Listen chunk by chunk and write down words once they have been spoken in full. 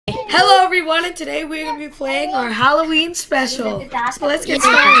everyone, and today we're going to be playing our Halloween special. So let's get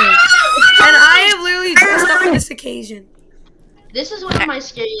started. And I am literally dressed up for this occasion. This is one of my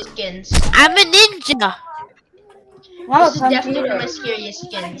scariest skins. I'm a ninja. This is definitely one of my scariest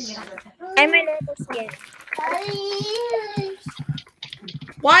skins. I'm a little skin.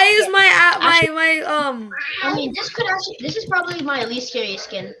 Why is I mean, this is probably my least scariest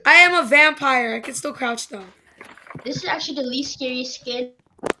skin. I am a vampire. I can still crouch though. This is actually the least scariest skin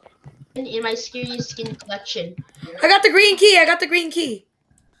in my scariest skin collection. I got the green key. I got the green key.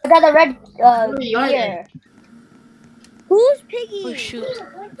 I got a red are gear. Who's Piggy? Oh shoot.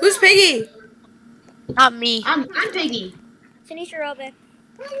 Who's Piggy? Not me. I'm Piggy. Tanisha Robin.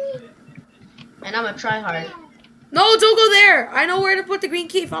 And I'm a tryhard. No, don't go there. I know where to put the green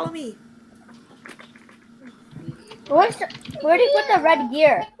key. Follow me. Where do you put the red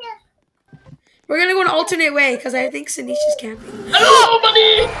gear? We're gonna go an alternate way because I think Sinisha's camping. Hello,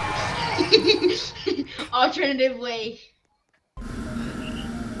 buddy. Alternative way.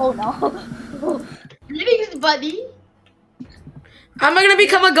 Oh no. Living buddy. I'm gonna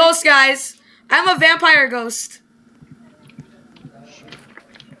become a ghost, guys. I'm a vampire ghost.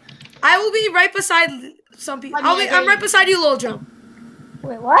 I will be right beside some people. I'm right beside you, Lil Jump.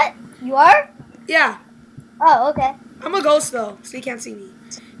 Wait, what? You are? Yeah. Oh, okay. I'm a ghost though, so you can't see me.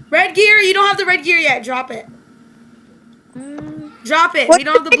 Red gear, you don't have the red gear yet. Drop it. Drop it. We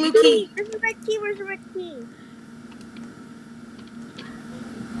don't have the blue key. Where's the red key? Where's the red key?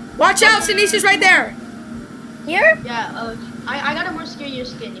 Watch out, Sinisha's right there. Here? Yeah, I got a more scarier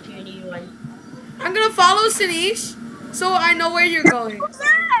skin if you need one. I'm gonna follow Sinish, so I know where you're going. What's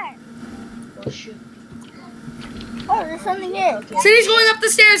that? Oh shoot. Oh, there's something here. Okay. Sinish going up the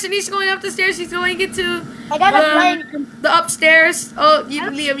stairs. Sinish going up the stairs. He's going into I got a blind. the upstairs. Oh,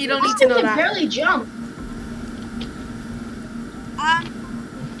 Liam, you don't need to know I can that. barely jump.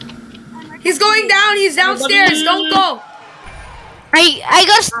 He's going down. He's downstairs. Don't go. I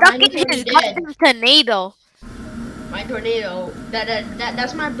got stuck in I'm his dead. goddamn tornado. My tornado.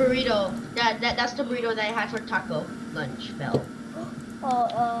 That's my burrito. That's the burrito that I had for taco lunch. Bell.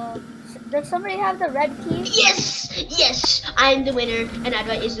 Does somebody have the red key? Yes. I'm the winner, and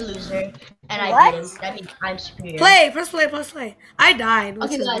Adwa is the loser, and I What? beat him. That means I'm superior. Press play. I died.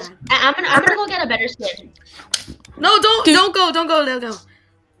 Which Okay, is guys. bad. I'm gonna go get a better skin. No, don't go. Let go.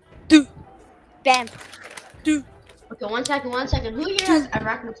 Bam. Okay, one second. Who here has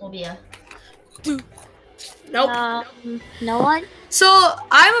arachnophobia? Nope. No one? So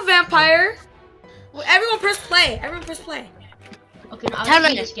I'm a vampire. Well, everyone press play. Okay, no, I'll Tell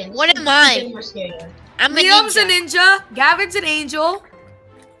get me, a skin. what am This I? is more scarier. I'm a Liam's a ninja. ninja. Gavin's an angel.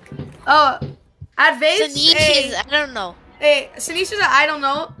 Oh, Advase. Sanish is, I don't know. Hey, Sinisha's a I don't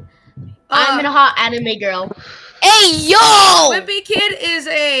know. I'm a hot anime girl. Hey, yo! Wimpy Kid is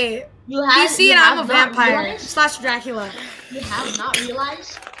a You have, PC you and I'm have a not vampire realized? / Dracula. You have not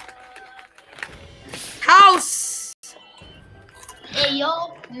realized? House. Hey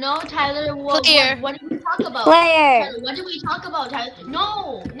yo, no Tyler, what Clear. did we talk about? Player. Tyler, what did we talk about, Tyler?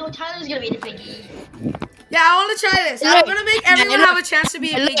 No, Tyler's gonna be the piggy. Yeah, I want to try this. I'm gonna make everyone have a chance to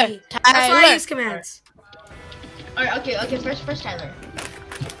be a piggy. That's why I use commands. Alright, okay, first Tyler.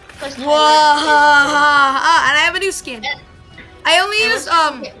 First Tyler. Whoa! And I have a new skin. I only use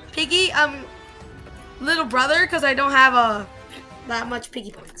okay. piggy little brother because I don't have that much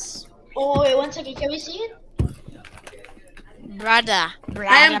piggy points. Oh wait, 1 second, can we see it? Brother.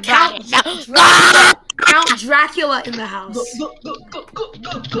 I am Count Dracula in the house. Go.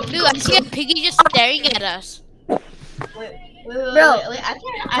 Dude, I see a piggy just staring at us. Wait, Bro, I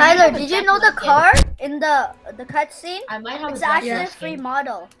Tyler, did you know the car in the cutscene? I might have It's a actually a Dracula free skin.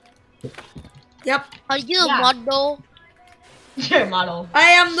 model. Yep. Are you Yeah. a model? You're a model.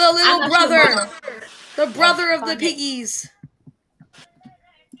 I am the little I'm actually a brother. model. The brother of the fuck it. piggies.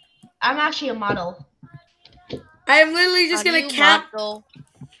 I'm actually a model. I am literally just Are gonna you camp. model?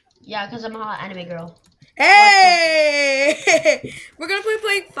 Yeah, because I'm a hot anime girl. Hey! We're gonna be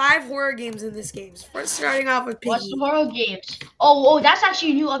playing 5 horror games in this game. First, starting off with What's Piggy. the horror games? Oh, that's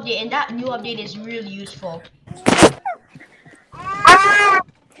actually a new update, and that new update is really useful.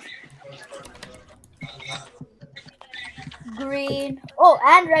 Green. Oh,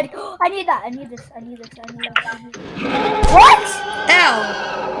 and red. I need that. I need this. What? L.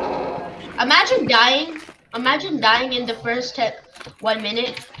 Imagine dying in the first 1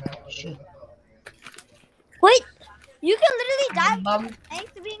 minute. Shoot. Wait. You can literally die Bum.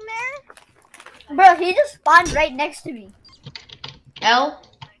 thanks to being there? Bro, he just spawned right next to me. L.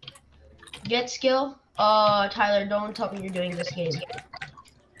 Get skill. Tyler, don't tell me you're doing this game.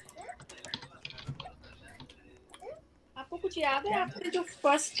 आपको कुछ याद है आपने जो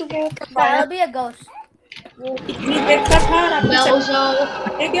first वो That'll be a ghost. वो इतनी देर का था और आपने Belzo.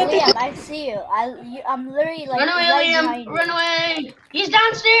 Liam, I see you. I'm literally like Run away, right Liam. behind you. Run away. He's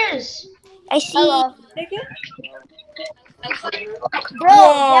downstairs. I see. Hello. देखिए Bro,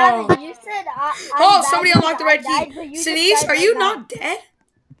 Whoa. Gavin, you said I Oh, died somebody because unlocked the I red died, key. but you just Sinise, died are right you now. not dead?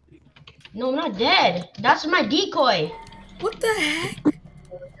 No, I'm not dead. That's my decoy. What the heck?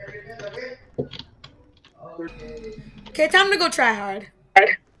 Okay, time to go try hard.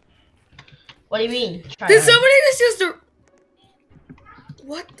 What do you mean? Try Did hard. somebody just use the...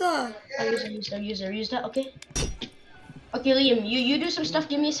 What the... Use that, okay? Okay, Liam, you do some stuff,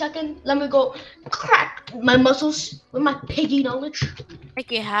 give me a second. Let me go crack my muscles with my piggy knowledge. I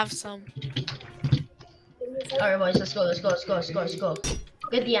can have some. Alright boys, let's go.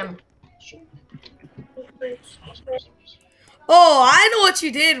 Get the ammo. Oh, I know what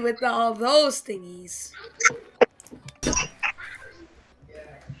you did with all those thingies.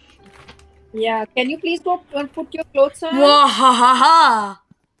 Yeah, can you please go put your clothes on? Wahahaha.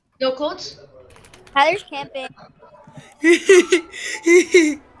 No codes? Tyler's camping.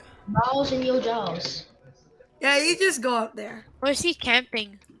 Balls in your jaws. Yeah, you just go up there. Where's he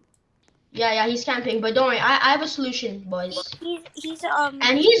camping? Yeah, he's camping, but don't worry, I have a solution, boys. He's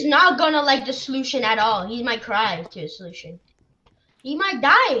And he's not gonna like the solution at all. He might cry to the solution. He might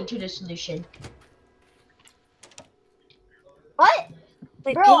die to the solution. What?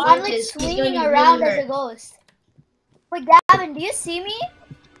 Wait, Bro, He I'm is- like he's gonna swinging be around really as a hurt. ghost. Wait, Gavin, do you see me?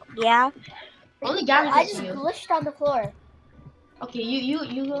 yeah. Only Gavin I can just see you. glitched on the floor. Okay,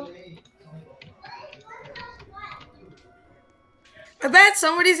 you go. I bet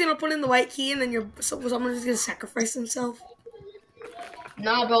somebody's gonna put in the white key and then someone's gonna sacrifice himself.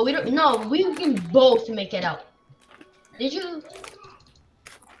 Nah, bro, we don't. No, we can both make it out. Did you?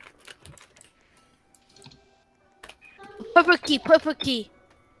 Purple key.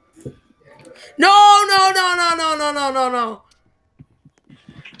 No.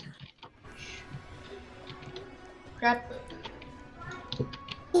 Crap.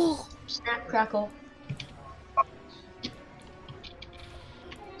 Snap, crackle.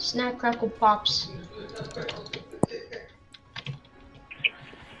 Snap, crackle, pops.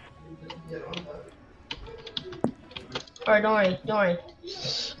 Alright, don't worry.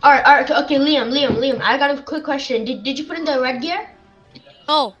 Alright, okay, Liam, I got a quick question. Did you put in the red gear?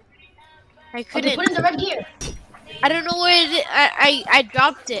 No. I Okay, couldn't. put in the red gear. I don't know where it is. I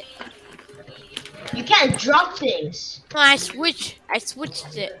dropped it. You can't drop things. No, I switched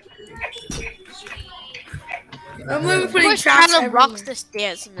it. I'm literally putting First traps Tyler rocks everywhere. the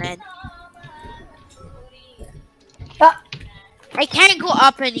stairs, man. Uh, I can't go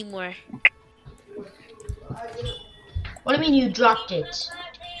up anymore. What do you mean you dropped it?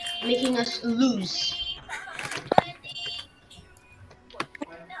 Making us lose.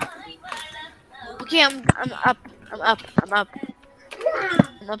 Okay, I'm up. I'm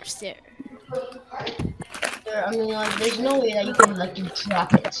upstairs. I mean, like, there's no way that you can like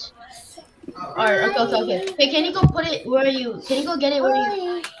drop it. Alright, okay. Hey, can you go put it where you? Can you go get it where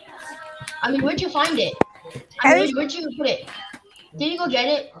you? I mean, where'd you find it? I mean, where'd you put it? Can you go get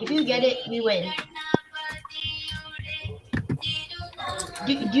it? If you get it, we win.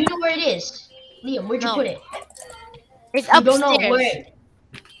 Do you know where it is? Liam, where'd you No. put it? It's You upstairs. don't know where.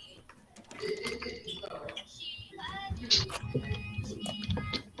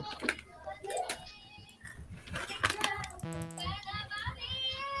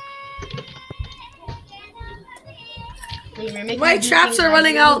 Liam, you're making My me do traps things are I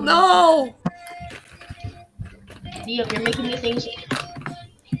running really out. No. Liam, you're making me things.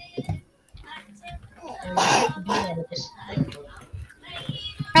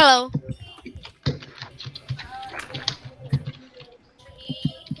 Hello.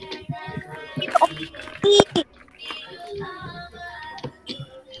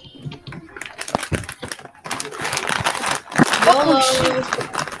 YOLO.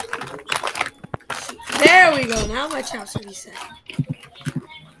 There we go. Now my traps are reset.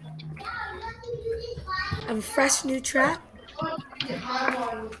 I have a fresh new trap.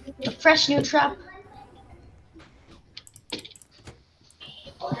 A fresh new trap.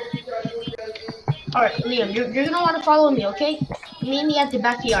 Alright, Liam, you're gonna want to follow me, okay? Meet me at the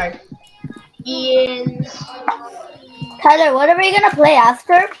backyard. Ian's Tyler, what are we gonna play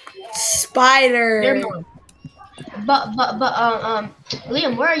after? Spider. But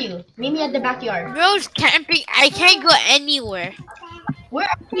Liam, where are you? Meet me at the backyard. Bro's camping. I can't go anywhere. Where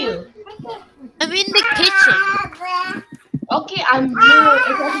are you? I'm in the kitchen. Okay, I'm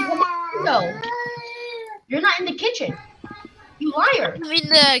here. No, you're not in the kitchen. You liar. I'm in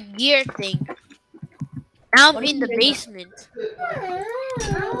the gear thing. Now I'm in the basement. Okay.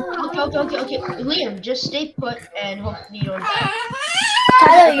 Liam, just stay put and hopefully you don't die.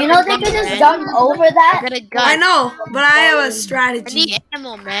 Tyler, you know they can just jump over I that. got a gun. I know, but I have a I strategy. need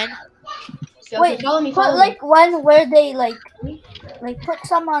ammo, man. Wait, Follow me. put like one where they like put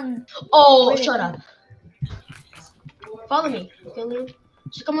some on. Oh, shut up. Follow me. Okay, Liam.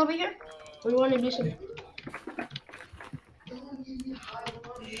 So come over here. We want to do something.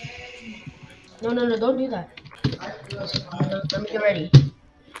 No, don't do that. Let me get ready.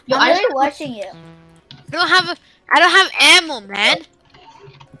 Yo, I'm really watching you. I don't have ammo, man.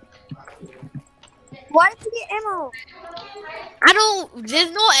 Why did you get ammo?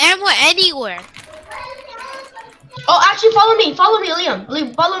 There's no ammo anywhere. Oh, actually, follow me, Liam.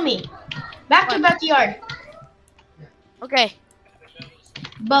 Liam, follow me. Back to backyard. Okay.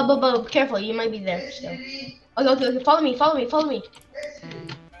 But, careful, you might be there still. Okay, follow me.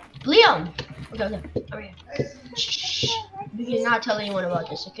 Liam! Okay, over here. Shh. You cannot tell anyone about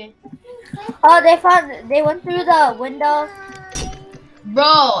this, okay? Oh, they went through the window.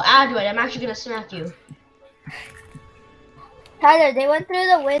 Bro, Adwood, I'm actually gonna smack you. Tyler, they went through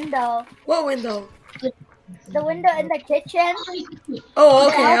the window. What window? The window in the kitchen. Oh,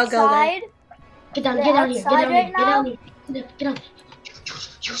 okay, I'll go there. Outside. Get down They're here, outside right now? Get down.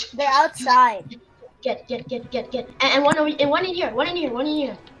 They're outside. Get. And one in here.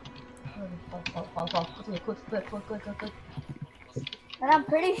 Fall. Quick. And I'm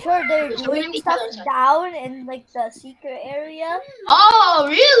pretty sure they're doing stuff down in like the secret area. Oh,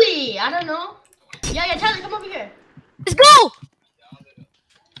 really? I don't know. Yeah, Tyler, come over here. Let's go!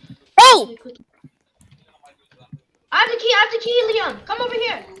 Oh! I have the key, Leon. Come over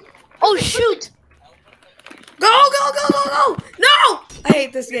here. Oh, shoot! Go! No! I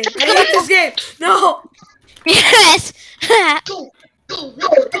hate this game. No! Yes! Go.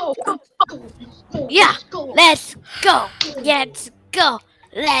 Yeah! Let's go! Let's go!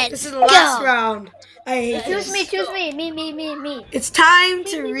 This is the last round. I hate Choose this. me. Me. It's time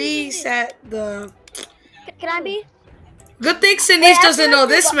to reset the... Can I be? Good thing Cindy doesn't know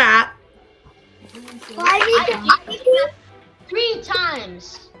this map. I beat you 3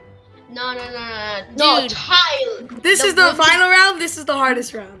 times. No, Dude. Tyler. This is the final round. This is the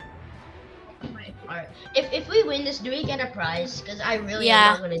hardest round. Alright. If we win this, do we get a prize? Because I really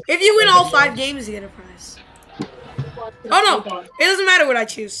Yeah. am not gonna. If you win all 5 games, you get a prize. Oh no, it doesn't matter what I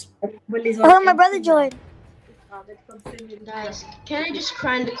choose. Oh, my brother joined. Guys, can I just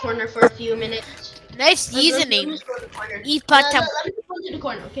cry in the corner for a few minutes? Nice Let me username. just go to the corner. Let me Ipatam. just go to the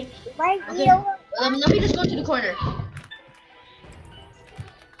corner, okay? Right Okay. Let me just go to the corner.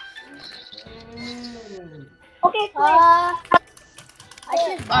 Okay, I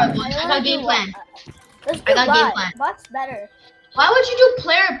Alright, I got game plan. Let's do I got game bot. plan. Bot's better. Why would you do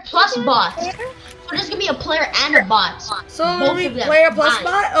player plus bot? So there's gonna be a player and a bot. So Both we of them. player plus Nice.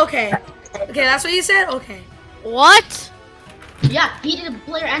 bot? Okay, that's what you said? Okay. What? Yeah, he did a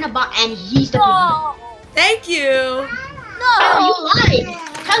player and a bot, and he's the player. Thank you. Tyler, you lied.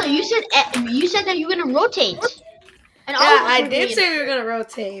 Tyler, you said that you were gonna rotate. And all Yeah, of us I were did doing say we were gonna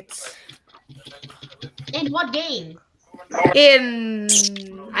rotate. it. In what game? In...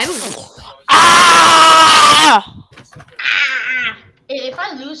 I don't know. Ah! If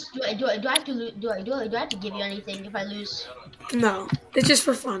I lose, do I have to lose? Do I have to give you anything if I lose? No, it's just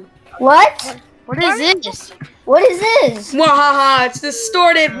for fun. What? What is this? What is this? Wahaha, it's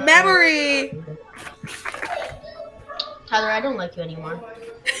distorted memory. Tyler, I don't like you anymore.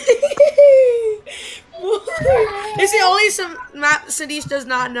 It's the only map Sadish does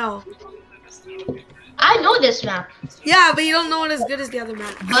not know. I know this map, Yeah, but you don't know it as good as the other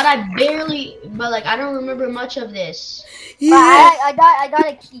map. but I don't remember much of this. Yeah. I got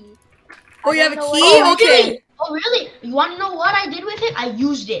a key. Oh, you have a don't know key? what- Okay. Oh, really? You want to know what I did with it? I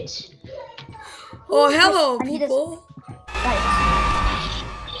used it. Oh, hello, I need a- people.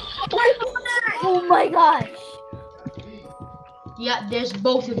 Oh my gosh. Yeah, there's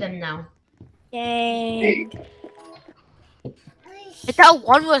both of them now. Dang. I thought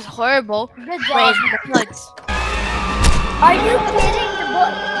one was horrible. Good Wait, job. nuts. Are you kidding?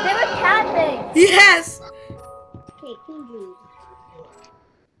 They were camping. Yes.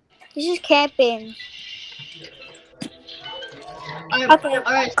 This is camping.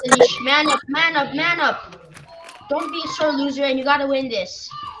 Alright, Sanish, man up. Don't be a sore loser, and you gotta win this.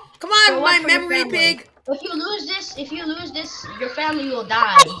 Come on, So my what for your memory family? pig. If you lose this, your family will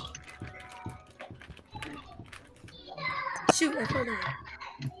die. Shoot, I fell down.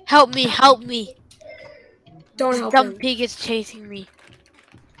 Help me. Don't help Dumb him. pig is chasing me.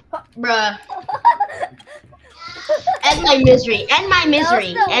 Bruh. End my misery. That was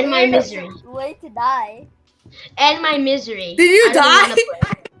the weirdest way to die. and my misery. Did you die?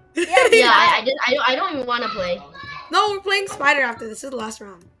 Yeah, I did. I don't even want to play. No, we're playing Spider after this. This is the last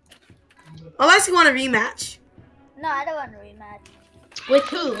round. Unless you want a rematch. No, I don't want to rematch. With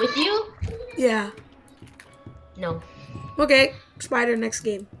who? With you? Yeah. No. Okay, Spider next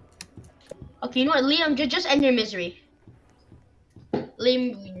game. Okay, you know what, Liam? Just end your misery.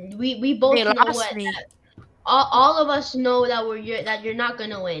 Liam, we both They know lost what. me. All of us know that you're not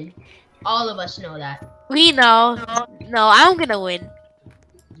gonna win. All of us know that. We know. No, I'm gonna win.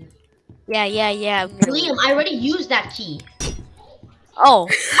 Yeah. I'm gonna win. Liam, I already used that key. Oh.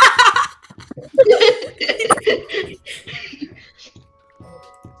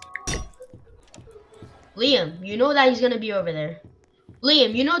 Liam, you know that he's gonna be over there.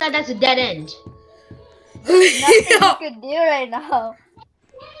 Liam, you know that that's a dead end. Nothing you could do right now.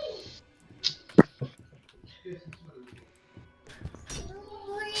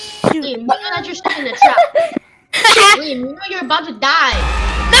 Liam, you know that you're stuck in a trap. Liam, you know you're about to die.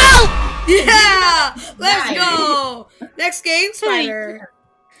 No! Yeah! Let's Nice. go! Next game, Spider.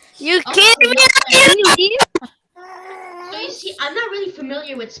 You Oh, kidding me? So you see, I'm not really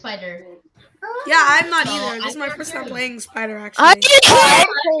familiar with Spider. Yeah, I'm not Oh, either. This is my I'm first time playing Spider, Are actually. you I've kidding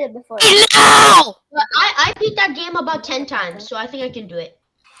played it before. me? No! But I beat that game about 10 times, so I think I can do it.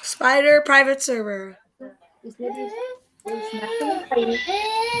 Spider private server.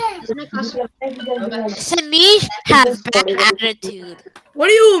 Sanish has bad attitude. What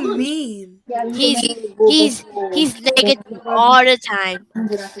do you mean? He's negative all the time.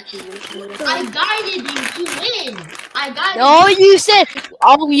 I guided you to win. I guided No, you. you said,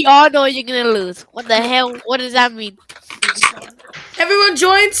 oh, we all know you're gonna lose. What the hell? What does that mean? Everyone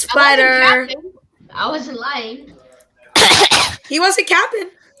join Spider. I wasn't lying. He wasn't capping.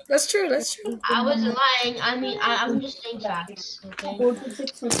 That's true. That's true. I wasn't lying. I mean, I'm just saying facts. Okay.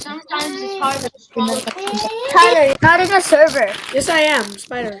 Sometimes it's hard to swallow the truth. Tyler, you're not in a server. Yes, I am.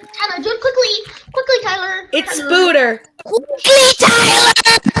 Spider. Tyler, do it quickly, Tyler. It's Tyler. Spooter. Quickly, Tyler!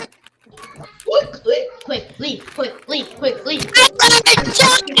 Quickly. I'm gonna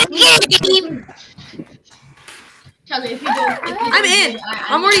join the game! Tyler, if you don't, I'm in.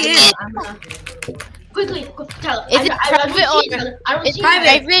 I'm already in. Quickly, Tyler. Is it private or- I don't it's see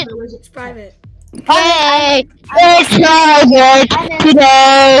private? It's private. Hey, it's private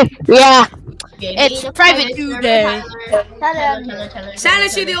today. Yeah, it's private today. Tyler.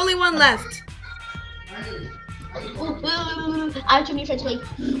 Sanus, you're the only one left. I have too many friends playing.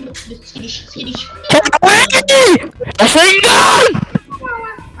 Skittish.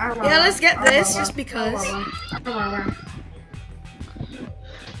 Yeah, let's get this just because.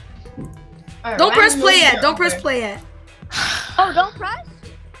 Don't press play yet. Don't press play yet. Oh, don't press?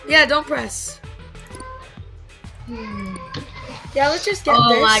 Yeah, don't press. Yeah, let's just get this.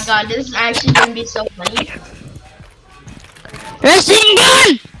 Oh my god, this is actually gonna be so funny. Machine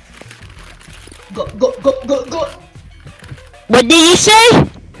gun! Go. What did you say?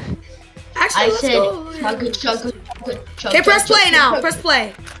 Actually, I let's said, go. chug. Okay, press play now. Press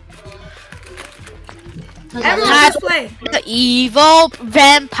play. Everyone press play. The evil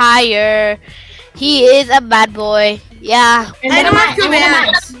vampire. He is a bad boy. Yeah. I don't have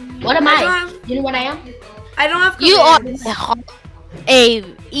commands. What am I I? don't have- You know what I am? I don't have You are commands. a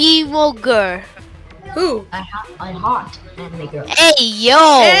evil girl. Who? I'm hot anime girl. Hey, yo.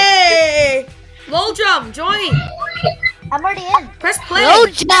 Hey! Lol Drum, join. I'm already in. Press play. No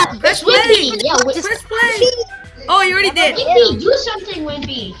job. Press Wimpy. play. Yeah, Press play. Oh, you already did. Wimpy, do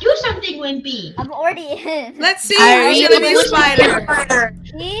something, Wimpy. I'm already in. Let's see Are who's you gonna be a Spider.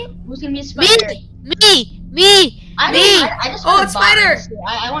 See? Who's gonna be a spider? Me. I just Oh, want it's a bot. Spider. honestly.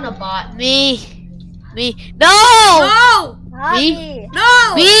 I want a bot. Me. No. No! Not Me? me.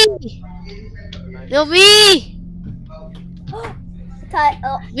 No! Me. No, me.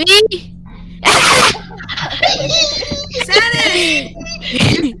 Oh. Me. Sanus!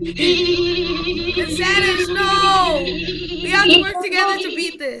 Sanus, no! We have to work together to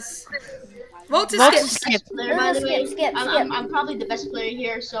beat this. Vote to Vote to skip. skip. Player, by the way. Skip. I'm probably the best player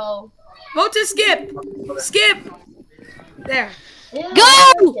here, so. Vote to skip. Skip. There. Yeah, Go!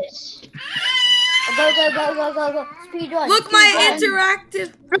 I like this. Go. Speed run. Look, my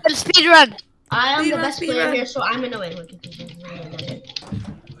interactive. Speed run. I am Speed the run, best speed player run. here, so I'm gonna win.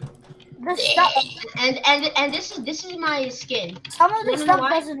 The stuff. And this is my skin. Some of the You know stuff why?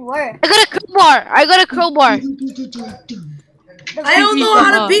 doesn't work. I got a crowbar. I don't know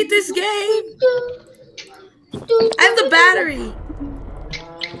how to beat this game. I have the battery.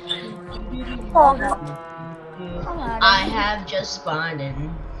 Oh no. Come on. I have just spawned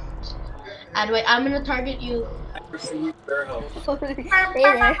in. And wait, I'm gonna target you. Stay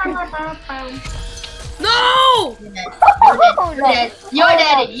there. No! No! You're dead. You're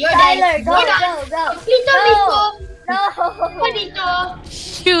dead. You're dead. Tyler, go, go. No.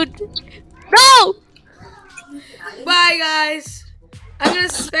 Shoot. No! Bye, guys. I'm gonna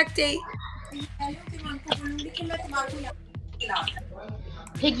spectate.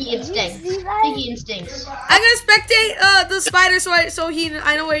 Piggy instincts. Piggy instincts. I'm gonna spectate the spider so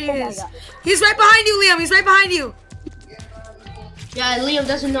I know where he is. God. He's right behind you, Liam. He's right behind you. Yeah, Liam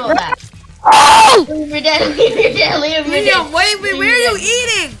doesn't know that. Oh! Liam, you're dead. Liam, you're dead. Liam, you're Liam, dead. wait, where are you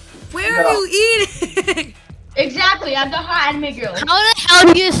eating? Where are you eating? Exactly, I'm the hot anime girl. How the hell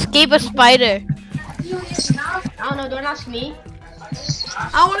do you escape a spider? I don't know, don't ask me.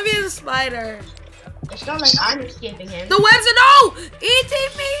 I want to be the spider. It's not like I'm escaping him. The webs are no!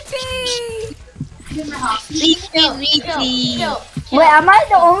 Kill. Wait, am I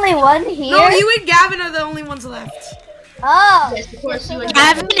the only one here? No, you and Gavin are the only ones left. Oh. Yes, of course you and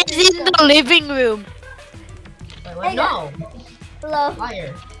Gavin is in the living room. Wait, what? No. Hello.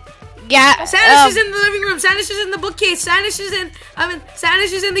 Fire. Yeah. Sanish is in the living room. Sanish is in the bookcase. Sanish is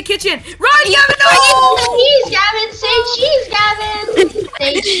in the kitchen. Run, Gavin! No! Cheese, Gavin! Say cheese, Gavin!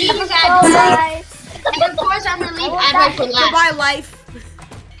 Say cheese, Oh, Gavin! guys. And of course, I'm gonna leave Advite for last. Goodbye, life.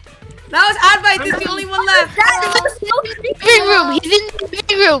 That was Advite. He's the only one left. Living room. He's in the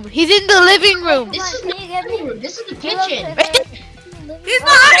living room. He's in the living room. This is the living room. This is the kitchen. He's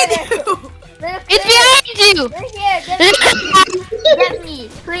behind you. It's behind you. We're here. Get me,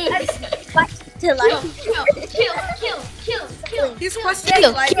 please. Back to life. Kill. He's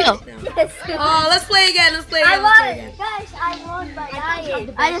questioning life Kill. right now. Yes. Oh, let's play again. Let's play I again. Let's play won, again. guys. I won by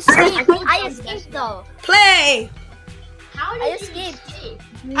dying. I escaped though. Play. How I did you escaped. escape?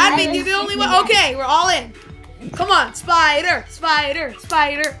 Advite, you're the only one. Okay, we're all in. Come on, spider.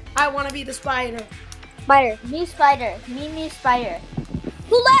 I want to be the spider. Spider. Me spider. Me spider.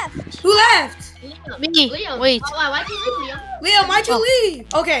 Who left? Who left? Me. Liam. Wait. Why'd you leave, Liam? Liam, why'd you leave?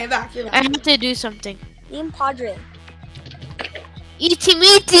 Okay, you're back. You're I back. have to do something. Team Padre. Eaty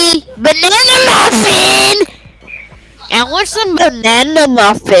meaty banana muffin. I want some banana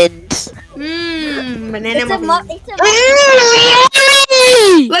muffins. Banana muffin.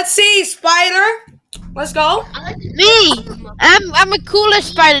 Yummy! Let's see, spider. Let's go. I like this. Me. I'm a cooler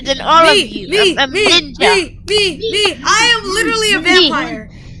spider than all of you. I'm a ninja. me. I am literally a Me. vampire.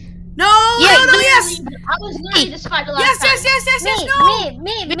 No, Yeah, no, no. yes. I was literally the spider last Yes, time. no.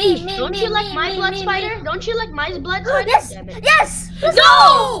 Me. Don't you like my blood spider? Don't you like my blood Oh, spider? yes. Damn it. Yes.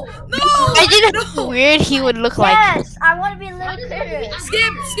 No. I didn't know how weird he would look like. Yes. I want to be a little critter.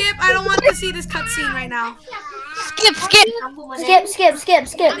 Skip. I don't want to see this cutscene right now. Skip. Skip.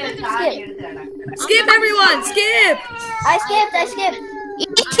 Skip, everyone. Skip. I skipped.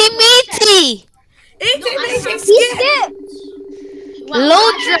 Eaty meaty. Skip.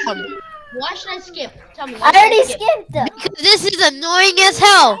 Low drum. Why should I skip? Tell me. I Why should already skip? skipped. Because this is annoying as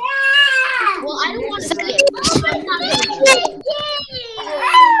hell. Well, I don't want to skip. I'm not gonna skip. I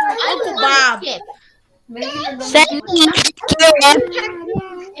don't Bob. want to skip. Send me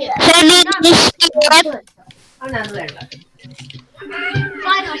skip.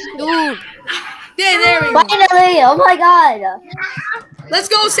 Fine, I'll skip. Dude. There we go. Finally. Oh my god. Let's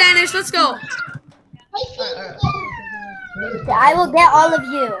go, Sanish. Let's go. I will get all of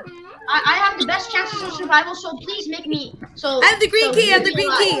you. I have the best chances of survival, so please make me. So I have the green key. make me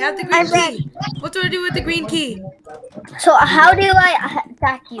alive. What do I do with the green key? So how do I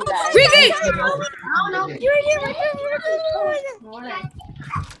attack you guys? Green key. I don't know.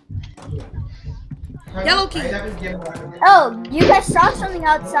 Yellow key. Oh, you guys saw something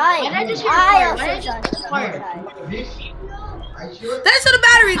outside. Why did I just hear I fire? Why also did saw I just something hear outside. That's where the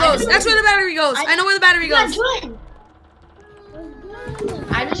battery goes. That's where the battery goes. I know where the battery goes.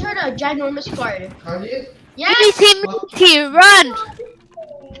 I just heard a ginormous fart. Yes! Eaty meaty, run.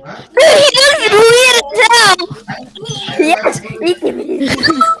 He looks weird as hell. Yes.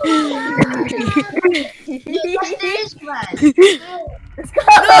 Let's go.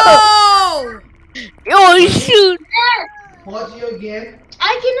 No. Oh shoot. Pause you again.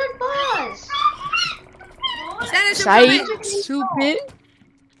 I cannot pause. Sanish, I'm coming. Psych, stupid.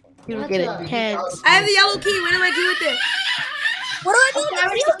 You get it. Hands. I have the yellow key. What do I do with it? What do I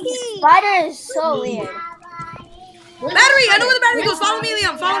do? Spider is so weird. Battery. I know where the battery goes. Follow me,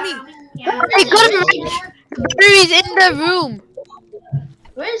 Liam. Follow me. I got it right. The battery's in the room.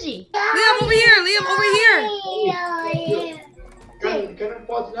 Where is he? Liam, over here. Liam, over here. Can I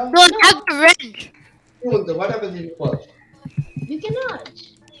pause now? No, I have the wrench. What happens if you pause? You cannot.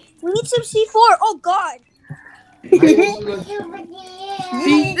 We need some C4. Oh God. This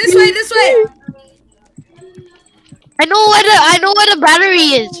way. I know where the battery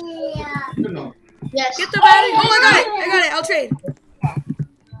is. No. Yes. Get the battery. Oh, I got it. I'll trade.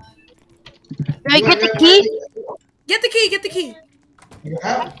 Can I get the key? Get the key. Get the key. You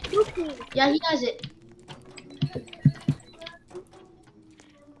have? Yeah, he has it.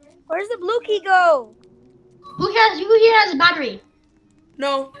 Where's the blue key go? Who here has a battery?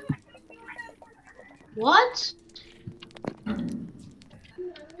 No. What?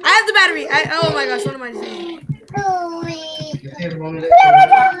 I have the battery. Oh my gosh. What am I saying?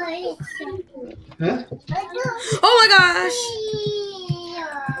 Huh? Oh my gosh.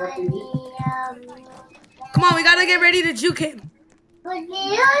 Come on. We gotta get ready to juke him.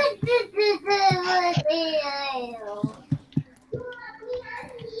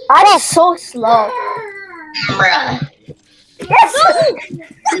 That is so slow. Bruh. Yes!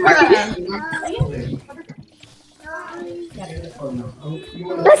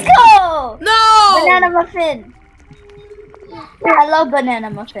 Let's go! No. Banana muffin. I love banana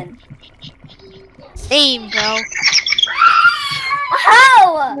muffin. Same, bro.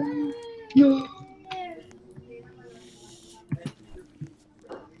 How?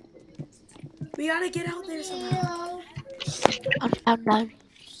 We gotta get out there somehow. Down.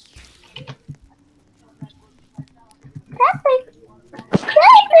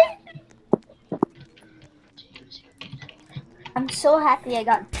 I'm so happy I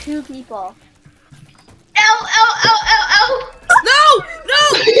got 2 people. Ow. No! No!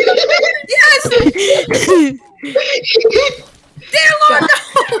 Yes! Dear Lord, no!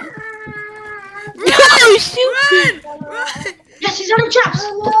 No, shoot! Run! Yes, he's on the traps.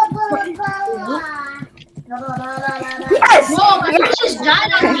 Yes! Whoa, my mouse just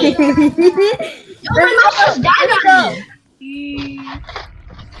died on me. Yo, my mouse just died on me.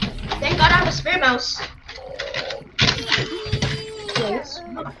 Thank God I have a spare mouse.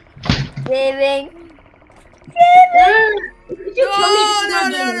 Saving. No.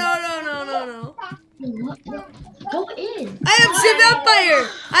 Go in. I am the vampire.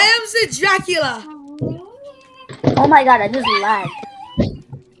 I am the Dracula. Oh my god, I just lagged.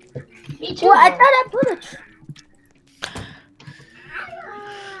 Me too. Well, I thought I put it.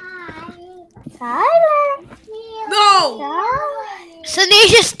 Tyler. No.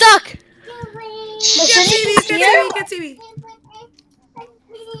 Sanish is stuck. Can't see me.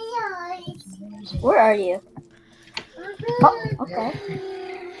 Where are you? Oh, okay.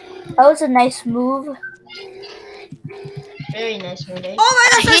 That was a nice move. Very nice one, eh? Oh my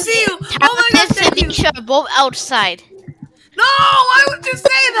gosh, I see you. Oh my gosh, thank you. Sanish are both outside. No, why would you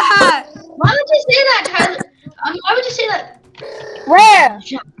say that? Why would you say that, Tyler? Why would you say that? Where?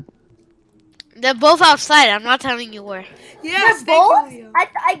 They're both outside. I'm not telling you where. Yes, They're both? thank you. I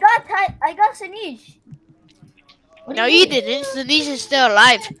got Sanish. What No, do you mean? didn't. Sanish is still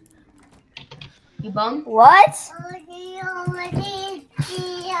alive. You bum? What?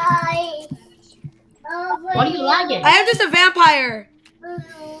 What are you lagging? I am just a vampire.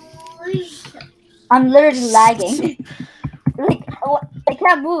 I'm literally lagging. Like, I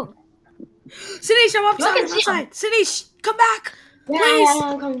can't move. Sanish, I'm Look and see outside. Sanish, come back. Yeah,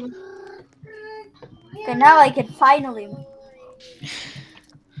 I'm coming. Okay, now I can finally move.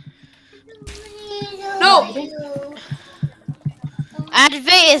 No.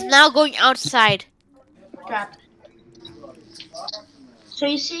 Adve is now going outside. Crap. So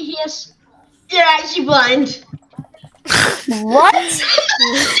you see he has... You're actually blind. What?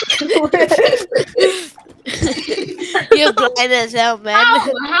 You're blind as hell, man.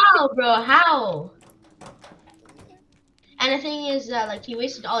 How, bro? How? And the thing is that, like, he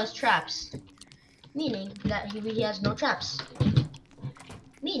wasted all his traps. Meaning that he has no traps.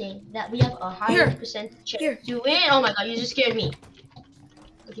 Meaning that we have a higher percent chance to win. Oh my god, you just scared me.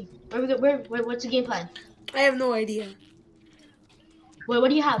 Okay, what's the game plan? I have no idea. Wait, what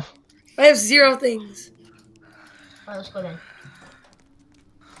do you have? I have 0 things. Alright, let's go then.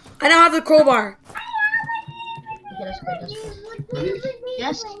 I now have the crowbar. Okay, that's good.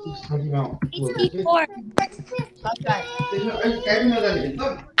 Yes? It's 5 try.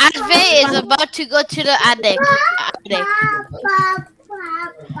 Adve is about to go to the attic.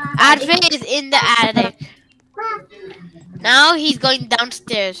 Adve is in the attic. Now he's going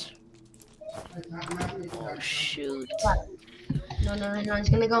downstairs. Oh, shoot. No, he's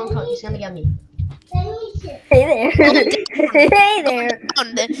gonna go and he's gonna get me. Hey there. Hey there.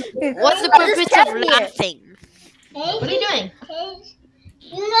 What's the purpose of laughing? What are you doing?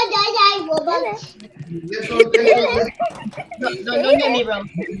 Don't get me, bro.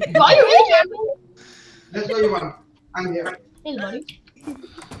 Bro, are you really camping? That's what you want. I'm here. Hey, buddy.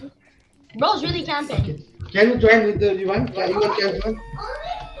 Bro's really camping. Can you join with the one? Yeah, you want to join?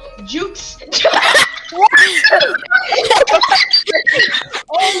 Jukes.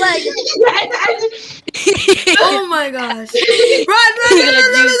 Oh my god. Oh my gosh. Run.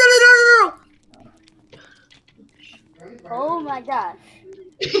 Oh my gosh.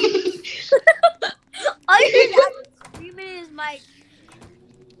 I heard Adam screaming in his mic.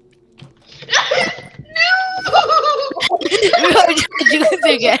 Juice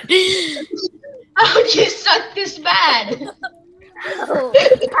again. Oh, you suck this bad. Ow.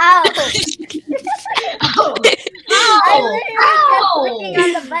 Ow. Oh, I ow, literally kept ow. clicking on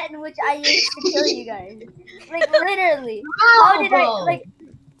the button which I used to kill you guys. Like literally. Ow, How did bro. I like?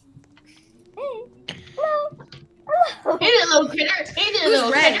 Hey, hello, hello. Hey there, little critter. Hey there,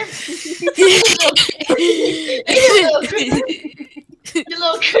 little red? critter. Hey there, little critter. You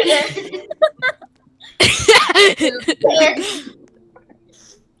little critter. Critter.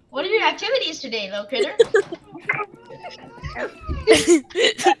 What are your activities today, little critter?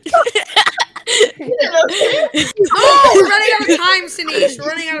 Oh, we're running out of time, Sinish. We're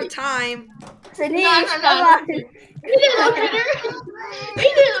running out of time. Sinish, No. come on. Hey there, little critter.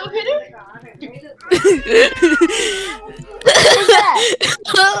 Hey there, little critter. Who's that?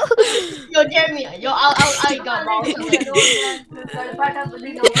 Yo, Jeremy. Yo, I got balls.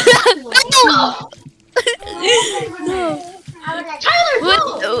 Tyler,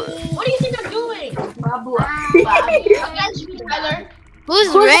 no. What do you think I'm doing? Against me, Tyler. Who's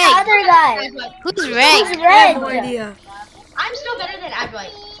Who's the ranked? other guy? Who's Who's ranked? I have no red? idea. I'm still better than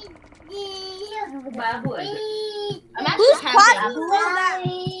Adroit. I'm Who's actually Poppy? camping. Who is that?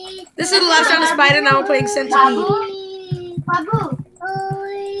 This is the last round of Spider. Now we're playing Centipede.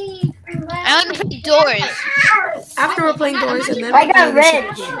 I want to play doors. After we're playing doors, and then I we're got playing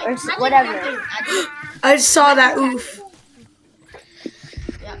red Centipede. or whatever. I just saw that. Oof.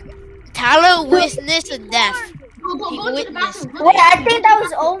 Tyler witnessed a death. Go to the bathroom. Wait, I think that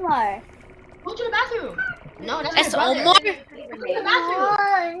was Omar. Go to the bathroom. No, That's my brother. Omar? Go to the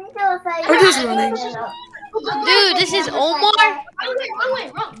bathroom. We're just running. Dude, this is Omar? Wrong way.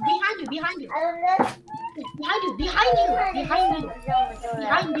 Behind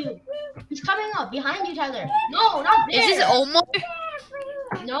you. He's coming up. Behind you, Tyler. No, not there. Is this Omar?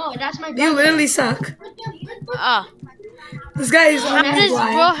 No, that's my You brother. literally suck. Ah. This guy is How literally does bro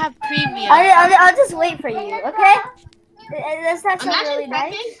blind. have premium? I'll just wait for you, okay? Let's have something really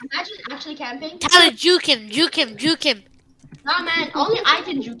Imagine nice. camping. Imagine actually camping. Tyler, juke him. Nah, man. Only I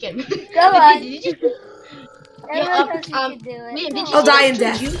can juke him. Go on. Did you Everyone knows you can do Liam, it. did you I'll see die the in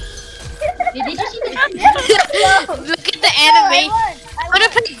death. juke? Did you see the Look at the animation. I I'm gonna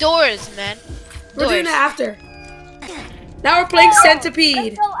play doors, man. We're doing Doors. it after. Now we're playing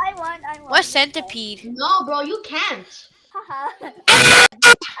Centipede. No, I won. What centipede? No, bro, you can't. Haha.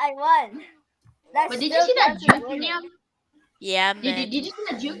 I won. That's But did you still see that counts as juke, winning. Liam? Yeah, Did man. you see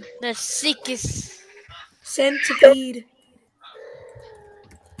that juke? The sickest. Centipede.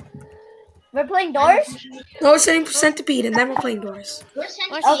 We're playing doors? No, we're saying Centipede, and then we're playing doors. Where's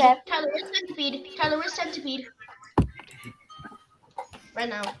Centipede? Okay. Tyler, where's Centipede? Tyler, where's Centipede? Right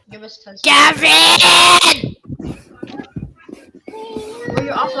now, give us 10 seconds. Gavin! Bro,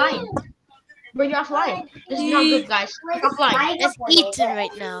 you're offline. Bro, you're offline. This is not good, guys. You're offline. That's Ethan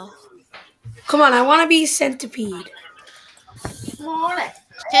right now. Come on, I want to be Centipede.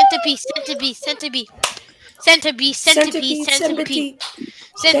 Centipede. Centipede. Where's Centipede?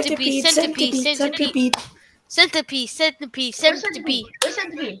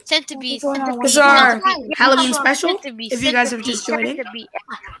 Centipede. This is our Halloween special. If you guys have just joining.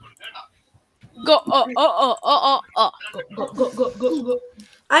 Go. Go.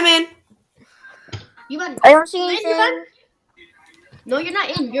 I'm in. You won. I don't see You anything. won? No, you're not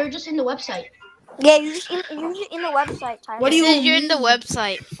in. You're just in the website. Yeah, you're just in the website, Tyler. What do you You're in the mean?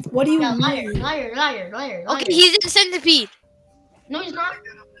 website. What do you Yeah, mean? liar. Okay, he's in Centipede. No, he's not.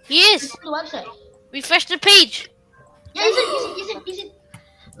 He is. He's on the website. Refresh the page. Yeah, he's in.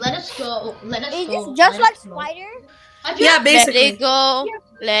 Let us go. Is this just like Spider? Yeah, Let basically. it go.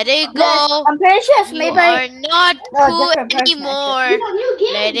 Let it Yes, go. I'm pretty sure it's You made by. are not No, cool different person, anymore.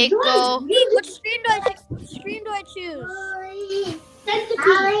 Let it go. Which screen do I choose?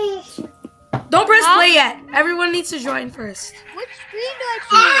 Don't press play yet. Everyone needs to join first. Which screen do I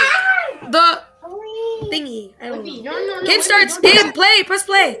choose? The thingy. I don't know. No. Game starts. Game. Play. Press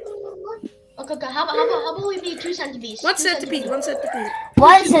play. Okay. How about we be 2 centipedes? One centipede. One centipede.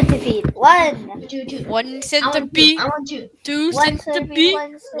 One centipede. One. Two. One centipede. I want two. Two One centipede.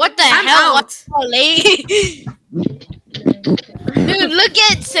 one What the I'm hell? out. What's so late? Dude, look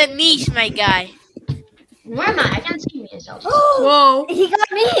at Sanish, my guy. Where am I? I can't see myself. Whoa. He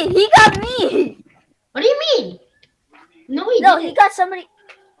got me. He got me. What do you mean? No, he No, didn't. he got somebody.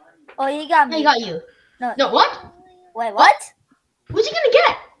 Oh, he got No, me. he got you. No. No, what? Wait, what? Who's he gonna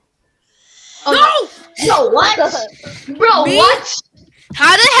get? Oh, No! Yo, what? Bro, Me? what?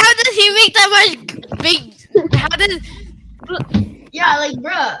 How does he make that much big? How does Yeah, like,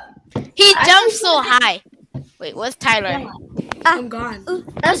 bruh. he jump so high? Wait, what's Tyler? I'm gone.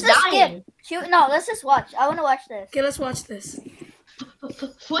 Let's just dying. skip. Shoot, no, let's just watch. I want to watch this. Okay, let's watch this.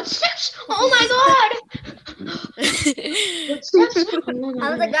 Footsteps? Oh my god! Footsteps? Oh my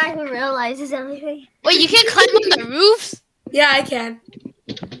I'm the guy who realizes everything. Wait, you can climb on the roofs? Yeah, I can.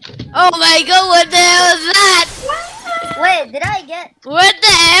 Oh my god, what the hell is that? Wait, did I get? What the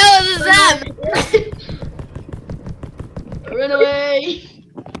hell is that? Run away!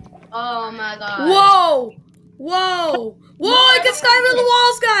 Oh my god. Whoa! Whoa! Whoa! I can climb in the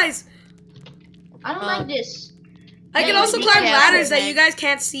walls, guys! I don't like this. I can Yeah, also be climb careful, ladders that man. you guys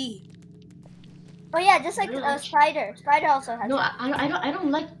can't see. Oh yeah, just like Spider. Spider also has. No, I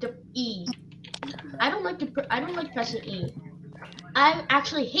don't like the E. I don't like pressing E. I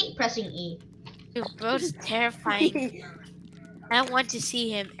actually hate pressing E. Dude, bro's terrifying. I don't want to see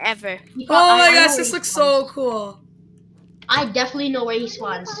him ever. Oh my I know gosh, where this he looks spawns. so cool. I definitely know where he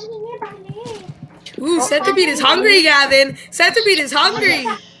spawns. Ooh, Centipede is hungry, Gavin. Centipede is hungry.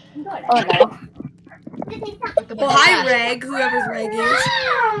 Oh no. Oh, hi, Reg, whoever's Reg is.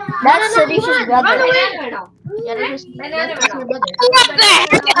 That's no, Sadish's run brother. away. Yeah, that's my brother. What the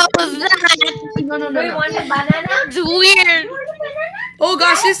hell was that? No. That's weird. Oh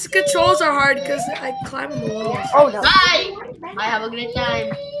gosh, these controls are hard because I climb on the walls. Oh no. Bye. I have a great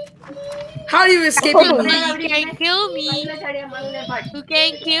time. How are you escaping me? You can't kill me. You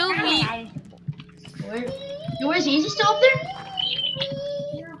can't kill me. Where's Easy still up there?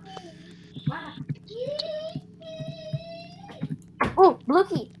 Oh, blue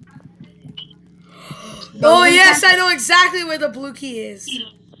key. Oh yes, I know exactly where the blue key is.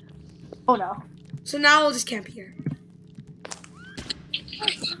 Oh no. So now we'll just camp here.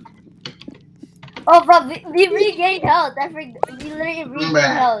 Oh, bro, we regained health. We literally regained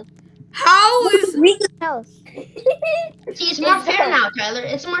health. How is... Health. See, it's more fair now, Tyler.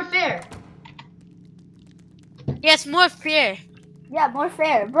 It's more fair. Yes, more fear. Yeah, more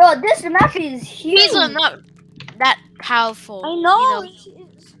fair, bro. This map is huge. These are not that powerful. I know. you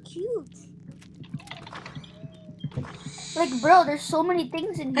It's cute. Like, bro, there's so many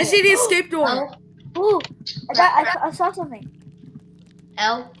things in here. I see the escape door. Ooh, I saw something.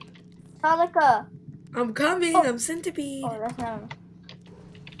 L. Saw like a. I'm coming, I'm Centipede. Oh, that's not.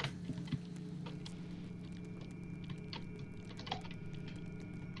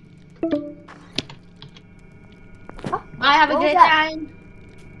 I have a What was great that? time.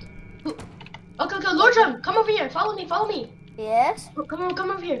 Okay, Lordrum, come over here. Follow me. Yes. Oh, come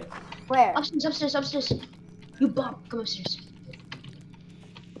over here. Where? Upstairs. You bum. Come upstairs.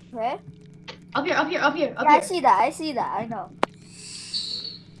 Where? Up here. Yeah, I see that. I know.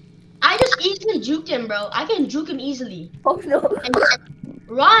 I just easily juked him, bro. I can juke him easily. Oh no.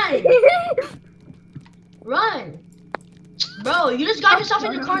 Run! Bro, you just got yourself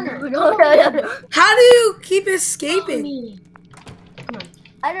in the corner. No. How do you keep Follow escaping? me. Come on.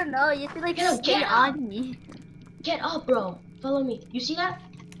 I don't know. You have to like Get up, stay get up. on me. Get up, bro. Follow me. You see that?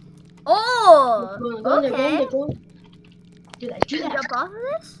 Oh. Go in there. Okay. Do that. Jump off of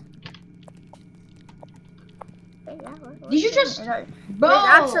this? Did you just... There's Bro!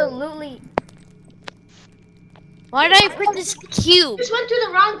 absolutely. Why did I put this cube? just went to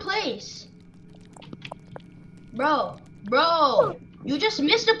the wrong place. Bro. You just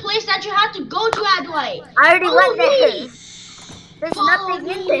missed the place that you had to go to, Adwai. I already Follow went there. me. There's Follow nothing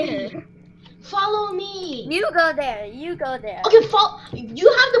in me. there. Follow me. You go there. Okay, you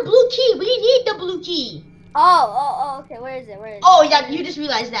have the blue key. We need the blue key. Oh, okay. Where is it? Oh, yeah, you just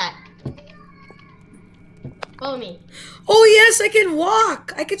realized that. Follow me. Oh yes, I can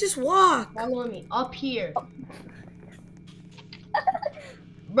walk. I can just walk. Follow me. Up here.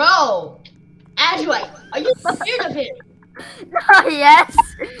 Bro. Adwai, are you scared of him? Yes.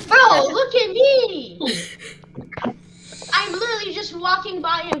 Bro, look at me. I'm literally just walking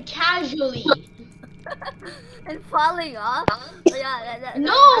by him casually. And falling off. Yeah.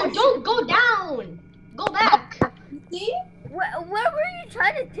 No, don't go down. Go back. Where were you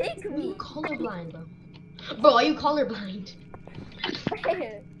trying to take Are me? you colorblind, bro? Bro, are you colorblind?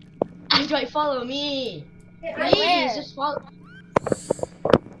 Adwai, follow me. Please, Where? just follow.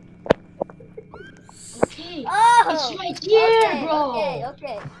 Okay. Oh. It's right here, Okay, bro.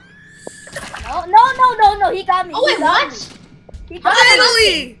 Okay. No. He got me. Oh, wait, He got what? me. He got me.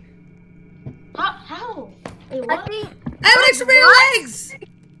 Finally! How? Wait, I what? think. I have an extra pair of legs!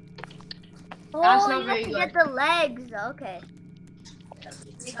 That's Oh, not you very have to good. get the legs. Okay.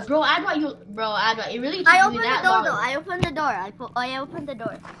 Bro, Adwa, it really I took opened you the that door long. though. I opened the door. I opened the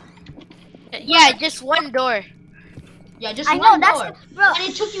door. Yeah, just one door. Yeah, just I know one that's door. bro. And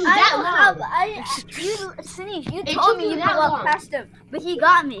it took you I that don't long. have. Sinish, you It told took me you you that could walk long. past him, but he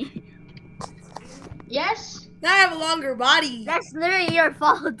got me. Yes? Now I have a longer body. That's literally your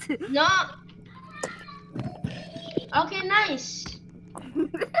fault. No. Okay, nice.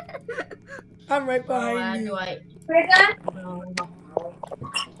 I'm right Bro, behind you. Adwa.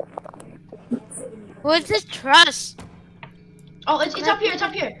 What's this trust? Oh, it's up here. It's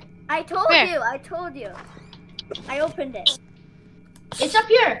up here. I told Where? you. I told you. I opened it. It's up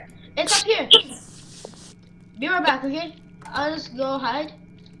here. It's up here. Be right back, okay? I'll just go hide.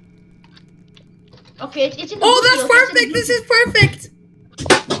 Okay, it's in the Oh, blue that's key, okay? perfect. This is perfect.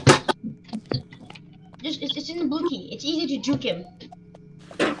 It's in the blue key. It's easy to juke him.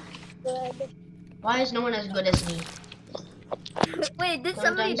 Why is no one as good as me? Wait, did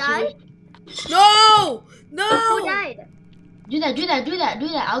somebody Sometimes die? No, Who no. died? Do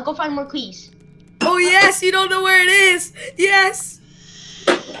that. I'll go find more keys. Oh yes, you don't know where it is. Yes.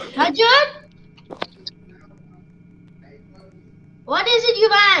 Hajun? What is it,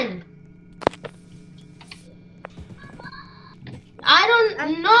 Yuvan? I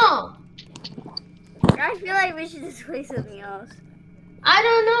don't know. I feel like we should just play something else. I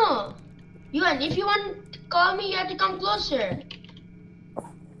don't know. Yuvan, if you want to call me, you have to come closer.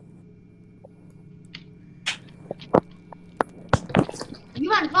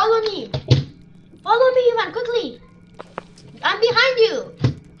 Yuvan, follow me. Follow me, Yuvan, quickly. I'm behind you.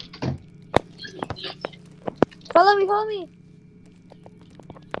 Follow me.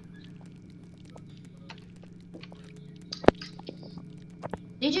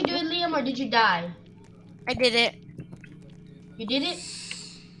 Did you do it, Liam, or did you die? I did it. You did it?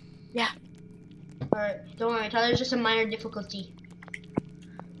 Yeah. Alright, don't worry, Tyler's just a minor difficulty.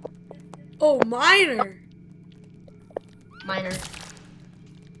 Oh, minor. Minor.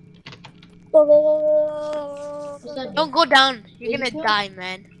 Go. What's that do? Don't go down. You're gonna Basement? die,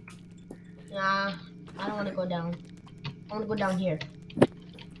 man. Nah, I don't want to go down. I want to go down here.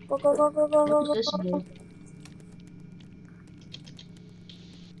 Go. What does this do?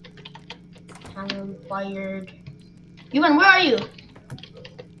 Time fired. Yuvan, where are you?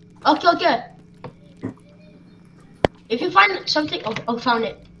 Okay. If you find something, oh, found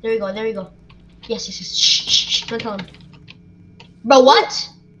it. There we go. Yes. Shh. Don't tell him. Bro, what?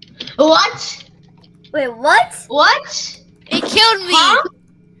 What? Wait, what? What? It killed me. Huh?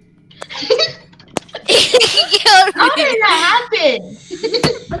 It killed How me. did that happen?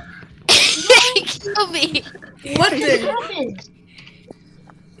 It killed me. What What the? happened?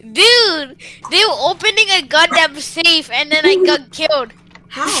 Dude, they were opening a goddamn safe and then I got killed.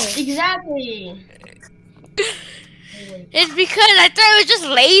 How? Exactly. It's because I thought it was just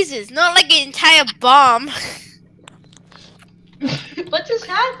lasers, not like an entire bomb. What just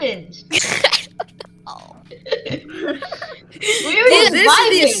happened? Oh. We were Dude, just this is the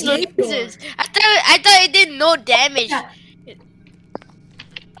vibing. escape door. Lasers. I thought it did no damage. Yeah.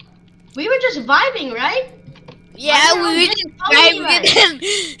 We were just vibing, right? Yeah, Why we the were hell just didn't you driving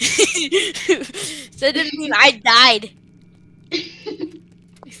and then suddenly I died.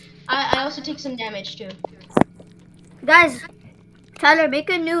 I also take some damage too. Guys, Tyler, make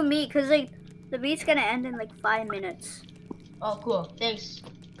a new meet, cause like the meet's gonna end in like 5 minutes. Oh, cool. Thanks.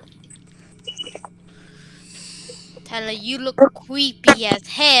 Tyler, you look creepy as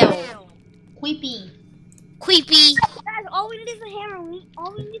hell. Queepy. Creepy. Guys, all we need is a hammer.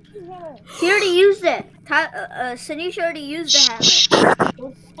 All we need is a hammer. He already used it. Sanish already used the hammer.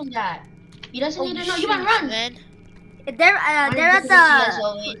 Don't do that. He doesn't need to know. Shoot, You can run. man. They're at difficulty as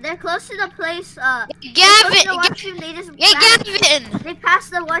always. they're close to the place. Gavin, The washroom. They just Gavin. They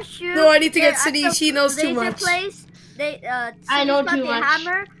passed the washroom. No, I need to get They're at Sanish. the He knows too laser much. Place. They I know Sanish got too the much.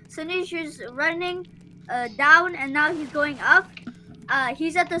 hammer. Sanish is running down, and now he's going up.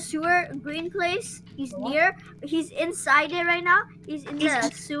 He's at the sewer green place. He's near. He's inside it right now. He's in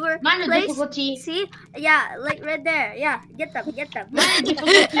the sewer Minor place. difficulty. See? Yeah, like right there. Yeah, get them. Minor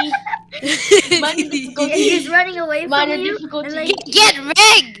difficulty. Minor Yeah, difficulty. he's running away from Minor you. difficulty. And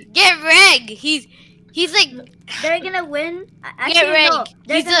like Get Reg. He's like they're gonna win. get Actually, Reg. no.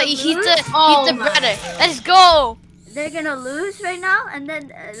 They're He's gonna the lose. Oh he's the my brother. God. Let's go. They're gonna lose right now, and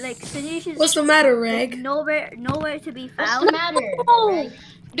then like Sanish is What's the matter, like, Reg? nowhere to be What's found. the matter? Greg?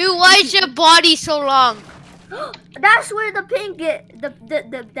 Dude, why is your body so long? That's where the pink the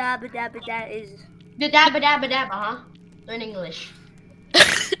dabba dabba da is. The dabba dabba dabba, huh? Learn English.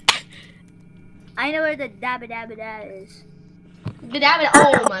 I know where the dabba dabba da is. The dabba.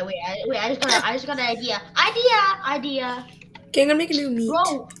 Oh my wait. I just got an idea. Idea. Okay, I'm gonna make a new meat.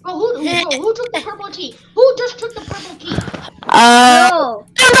 Bro, who took the purple key? Who just took the purple key? Bro,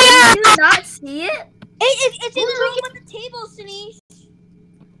 did you not see it? It's in the room on the table, Sanish.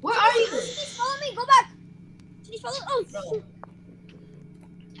 Where are you? Sanish, follow me. Go back. Sanish, follow. Oh, shoot.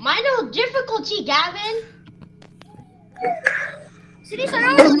 Mine no difficulty, Gavin. Sanish,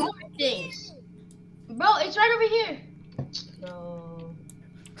 I don't know. Things. Bro, it's right over here. No.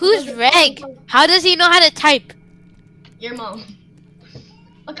 Who's Reg? How does he know how to type? Your mom.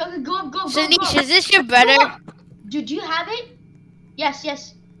 Okay, go up, go. Sanish, is this your brother? Dude, do you have it?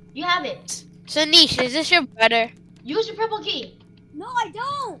 Yes. You have it. Sanish, is this your brother? Use your purple key. No, I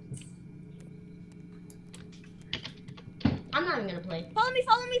don't. I'm not even gonna play. Follow me.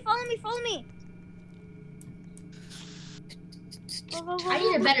 Go. I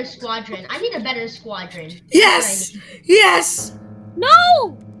need a better squadron. Yes! Yes!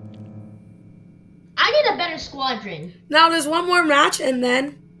 No! I need a better squadron. Now there's one more match and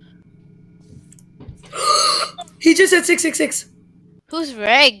then... He just said 666. Who's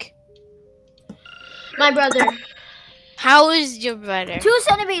Reg? My brother. How is your brother? 2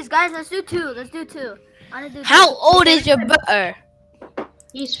 centipedes, guys. Let's do 2. I wanna do 2. How old is your brother?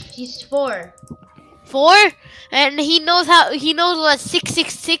 He's 4. 4? And he knows what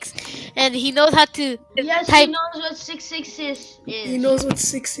 666 and he knows how to Yes, type. he knows what 666 is. He knows what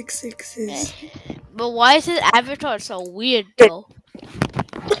 666 is. But why is his avatar so weird though?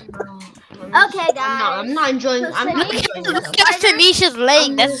 Okay, guys. I'm not enjoying. I'm not Sanish enjoying is the myself. Look at Tanisha's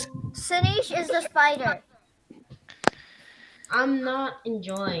leg. That's Sanish is the spider. I'm not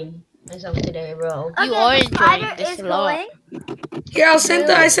enjoying myself today, bro. You Okay, are the spider enjoying this is a lot. going. Here, I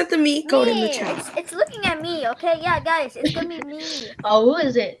sent the meat code in the Me. chat. It's looking at me. Okay, yeah, guys. It's gonna be me. Oh, who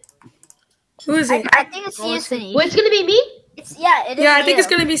is it? Who is it? I think it's you, Sanish. Wait, it's gonna be me? It is. Yeah, I think you. it's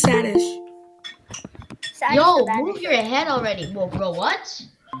gonna be Sanish. Sanish Yo, the bad move guy. your head already. Whoa, bro, what?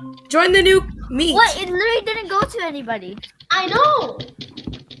 Join the new meat. What? It literally didn't go to anybody. I know.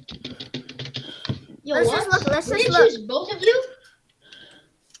 Yo, Let's what? just look, let's We just didn't look. choose both of you?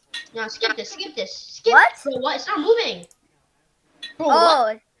 No, skip this. Skip. What? Bro, what? It's not moving. Bro,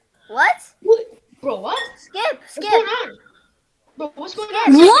 Oh, what? what? Bro, what? Skip. What's going on? Bro, what's going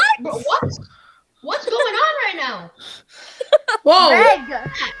on? What? Bro, what? What's going on right now? Whoa! Reg.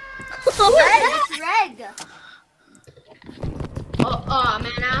 It's Reg. Oh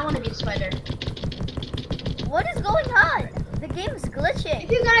man, I want to be the spider. What is going on? The game is glitching.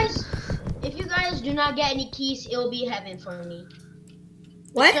 If you guys do not get any keys, it'll be heaven for me.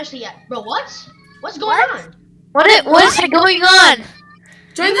 What? Especially bro, what? What's going on? What's going on?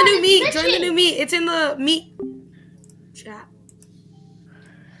 Join the You new guys meat. glitching. Join the new meat. It's in the meat chat.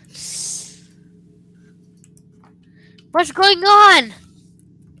 What's going on?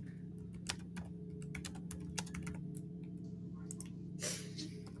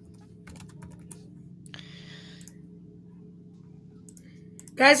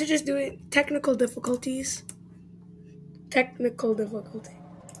 Guys are just doing technical difficulties. Technical difficulty.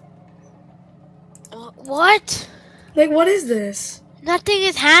 What? Like, what is this? Nothing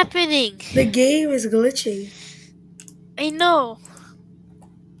is happening. The game is glitching. I know.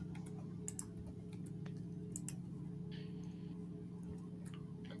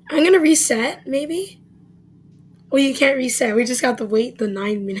 I'm gonna reset, maybe? Well, you can't reset. We just got to wait the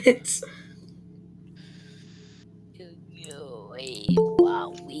 9 minutes.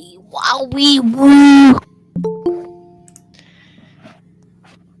 Wowie woo.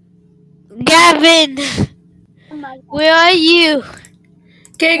 Gavin, where are you?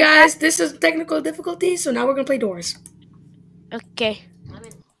 Okay, guys, this is technical difficulty, so now we're gonna play doors. Okay.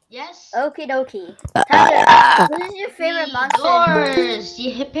 Yes. Okie dokie. Tyler, what is your favorite monster? Doors.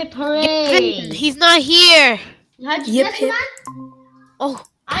 You hip hip hooray. He's not here. How'd you Yip, guess, hip. man? Oh,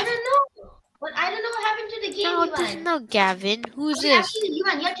 I don't know. But I don't know what happened to the game, no, Ivan. there's no Gavin. Who's Okay, this? actually, you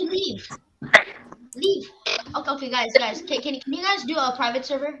have to leave. Leave. Okay, guys. Can you guys do a private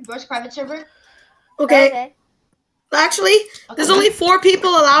server? Doors private server? Okay. Actually, there's Okay. only 4 people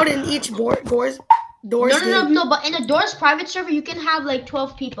allowed in each doors. No. But in a doors private server, you can have like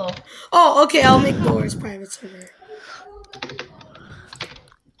 12 people. Oh, okay. I'll make doors private server.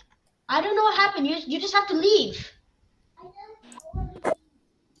 I don't know what happened. You just have to leave.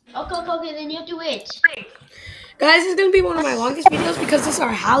 Okay. Then you have to wait. Guys, it's gonna be one of my longest videos because this is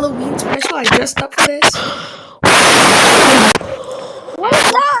our Halloween special. I dressed up for this. What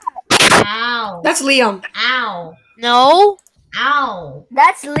is that? Ow. That's Liam. Ow. No. Ow.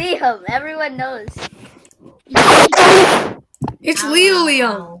 That's Liam. Everyone knows. It's Ow.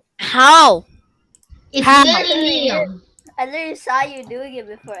 Liam. How? It's How? literally Liam. I literally saw you doing it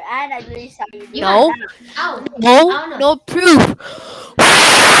before, and I literally saw you doing No. it. Ow. No, no proof. I'm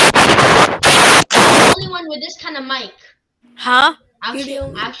the only one with this kind of mic. Huh? Actually, You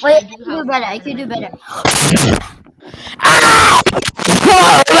do. actually, Wait, I do I can have do better. this I kind can of do mic. better.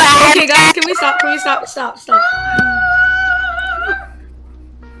 Okay, guys, can we stop? Can we stop? Stop.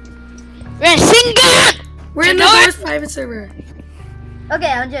 Rasengan! We're in the Doors private server. Okay,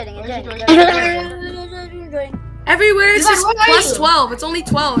 I'm joining. Where's the door? Everywhere it's Ivan, just where are plus you? 12. It's only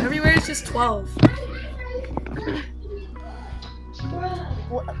 12. Everywhere it's just 12.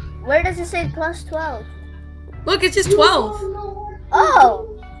 Where does it say plus 12? Look, it's just 12.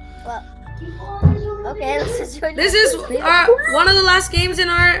 Oh! Well, okay, let's just join. This is one of the last games in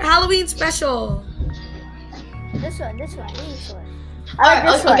our Halloween special. This one. I Alright,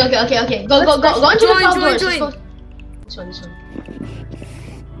 like this one. okay. Go into the 12 doors. Join. Let's go. This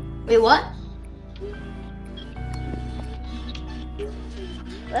one. Wait, what?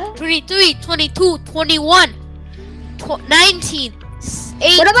 23, 22, 21, 19,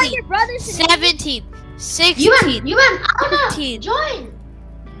 18, What about your brothers? 17, 16, You man, Anna, 15, join.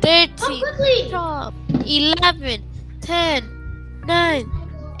 13, Come quickly. 12, 11, 10, 9,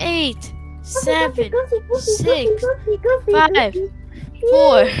 8, 7, 6, 5,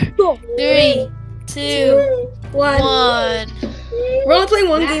 4, 3, 2, 1. 1. We're only playing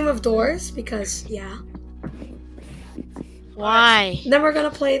one game of Doors because, yeah. Why? Then we're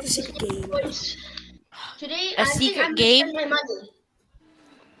gonna play the secret game. Today, A I think secret I'm game? gonna spend my money.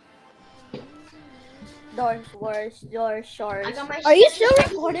 Doors, shores. I got my Are you special still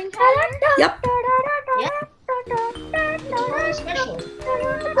recording, Tyler? Yep. Halloween special.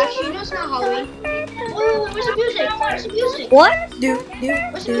 Actually, you know it's not Halloween. Oh, where's the music? Where's the music? What? Do.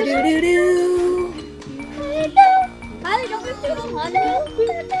 Tyler, don't be too hungry. I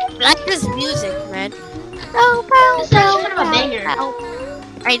like this music, man. This is actually kind of a banger.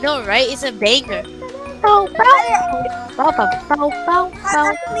 I know, right? It's a banger. I'm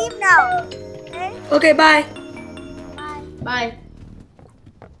leave now. Okay, bye. Bye.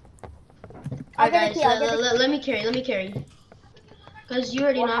 I'll Alright, get a guys, key, I'll get a let me carry. Because you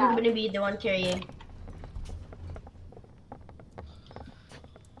already know I'm gonna be the one carrying.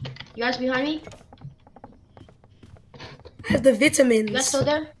 You guys behind me? I have the You guys vitamins. still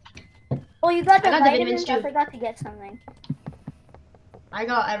there? Oh, you got the I got the vitamins? vitamins I too. forgot to get something. I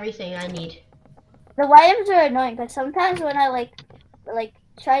got everything I need. The vitamins are annoying because sometimes when I like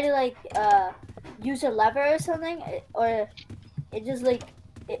try to use a lever or something, it just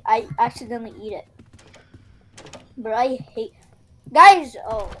I accidentally eat it. But I hate. Guys,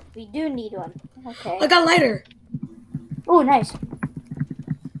 oh, we do need one. Okay. I got lighter. Oh, nice.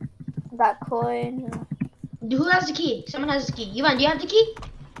 Got coin. Who has the key? Someone has the key. Ivan, do you have the key?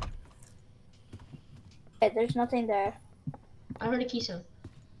 Okay, there's nothing there. I heard a key sound.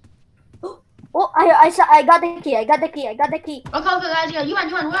 Oh, I got the key. Okay, guys,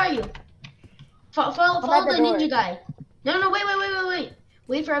 Ivan, where are you? Follow at the the door. ninja guy. No, wait.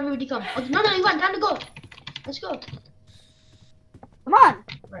 Wait for everybody to come. Okay, no, Ivan, time to go. Let's go. Come on.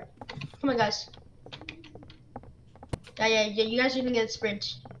 Come on, guys. Yeah, you guys are gonna get a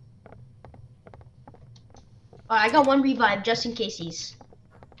sprint. Alright, I got one revive just in case he's.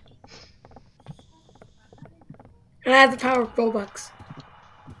 And I have the power of Robux.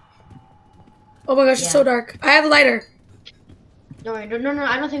 Oh my gosh, it's so Yeah. dark. I have a lighter. No, I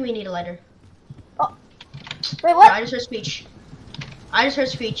don't think we need a lighter. Wait, No, what? I just heard speech.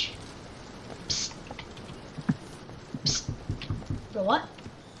 Psst. Psst. Bro, what?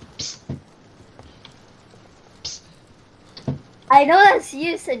 Psst. Psst. I know that's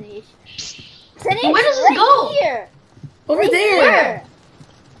you, Sanish. Sanish, Where does this go? Here. Over Right there. here.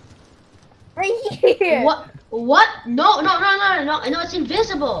 Right here. What? No, it's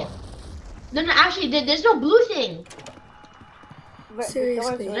invisible. No, actually, there's no blue thing.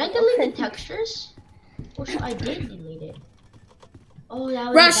 Seriously. Did I delete the textures? Or should I did delete it? Oh,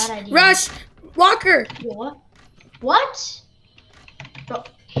 that was a bad idea. Rush! Walker! What? What? Bro,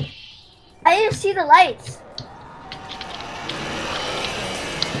 I didn't see the lights.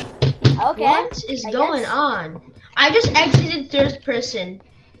 Okay. what is I going guess. on? I just exited third person.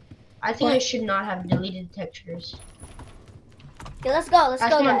 I think I should not have deleted textures. Okay, let's go. Let's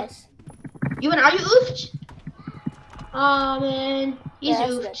Guys, go, come on. guys. Are you oofed? Oh man, he's Yeah,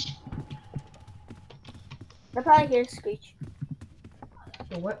 that's oofed. They'll probably hear Screech.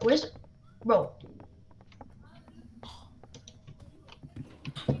 Yo, where's bro?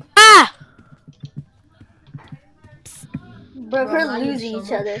 Ah! Bro, Bro, we're I need losing so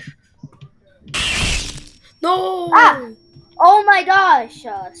each much. other. No! Ah! Oh my gosh,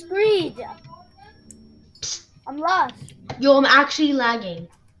 Screech! I'm lost. Yo, I'm actually lagging.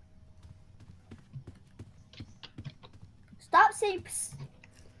 Stop saying psst.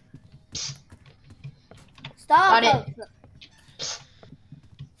 Stop. Got it.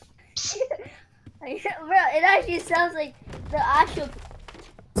 Bro, it actually sounds like the actual.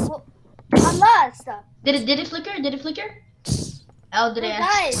 Well, I'm lost. Did it flicker? Did it flicker? Oh, did Hey, I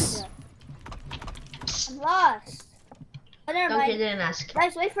ask? guys, I'm lost. Oh, never Okay, mind. didn't ask.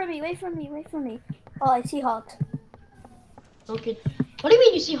 Guys, wait for me. Wait for me. Wait for me. Oh, I see Halt. Okay. What do you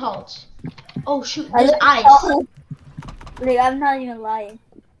mean you see halts? Oh shoot, I there's look- eyes. oh, like, I'm not even lying.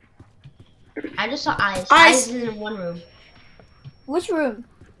 I just saw eyes. Eyes. Eyes is in one room. Which room?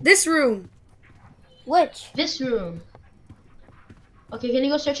 This room. Which? This room. Okay, can you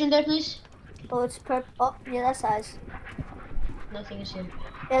go search in there, please? Oh, it's purple. Oh, yeah, that's eyes. Nothing is here.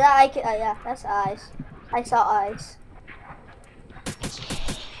 Yeah, that I can. Yeah, that's eyes. I saw eyes.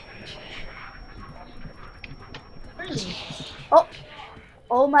 Where is he?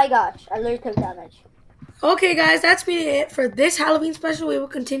 Oh my gosh, I literally took damage. Okay, guys, that's been it for this Halloween special. We will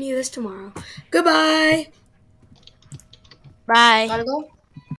continue this tomorrow. Goodbye. Bye. Gotta go?